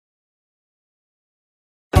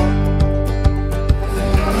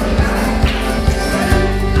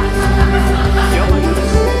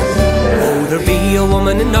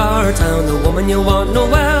her town, the woman you want know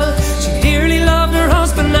well. She dearly loved her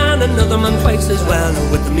husband and another man twice as well.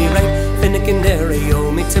 And with me right, Finnegan there,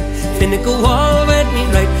 oh me tip, Finnegan wall with me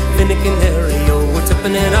right, Finnegan there, oh we're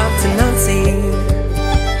tipping it up to Nancy.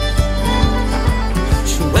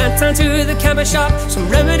 She went down to the chemist shop, some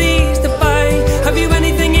remedies to buy. Have you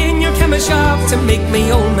anything in your chemist shop to make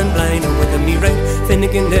me old and blind? And with me right,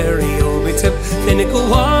 Finnegan there, oh me tip, Finnegan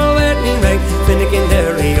wall with me right, Finnegan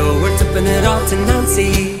there, oh we're tipping it up to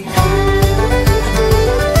Nancy.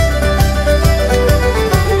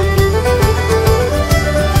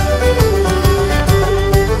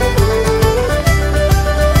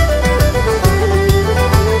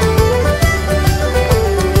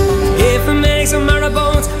 Some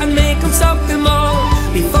marrow-bones and make him suck them all.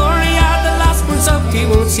 Before he had the last one sucked, he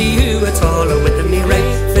won't see you at all. And with me right,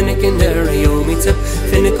 Finnegan there, oh me tip,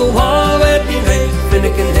 Finnegan wall with me right,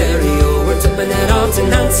 Finnegan there, oh we're tipping it up to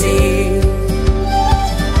Nancy.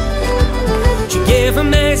 She gave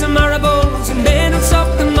him eggs and marrow-bones and made him suck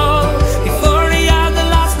them all. Before he had the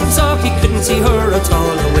last one sucked, he couldn't see her at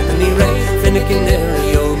all. And with me right, Finnegan there,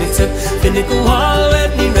 oh me tip, Finnegan wall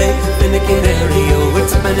with me right, Finnegan there, oh we're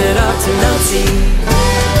tipping it up to Nancy.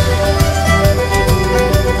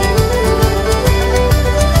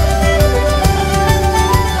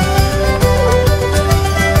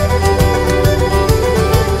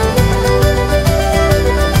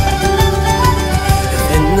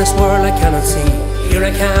 In this world I cannot see, here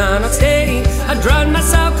I cannot stay. I drown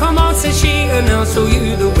myself, come on, says she, and I'll show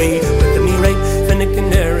you the way. With me right, Finnegan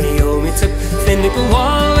there, oh me tip, Finnegan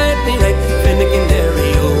wall with me right, Finnegan there,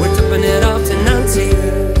 oh we're tipping it up to Nancy.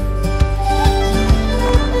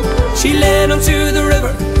 She led him to the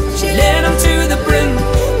river,